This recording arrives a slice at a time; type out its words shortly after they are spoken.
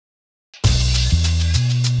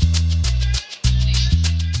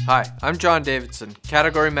Hi, I'm John Davidson,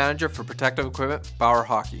 Category Manager for Protective Equipment, Bauer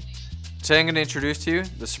Hockey. Today I'm going to introduce to you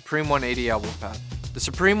the Supreme 180 elbow pad. The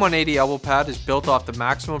Supreme 180 elbow pad is built off the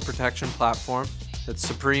maximum protection platform that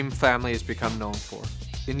Supreme family has become known for.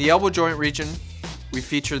 In the elbow joint region, we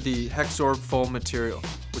feature the Hexorb foam material,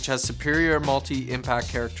 which has superior multi-impact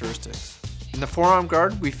characteristics. In the forearm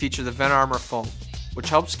guard, we feature the VentArmor foam, which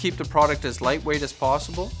helps keep the product as lightweight as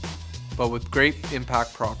possible, but with great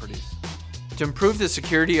impact properties. To improve the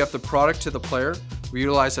security of the product to the player, we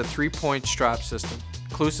utilize a 3-point strap system,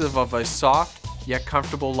 inclusive of a soft yet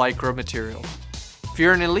comfortable Lycra material. If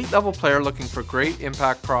you're an elite level player looking for great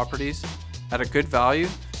impact properties at a good value,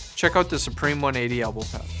 check out the Supreme 180 elbow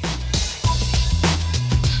pad.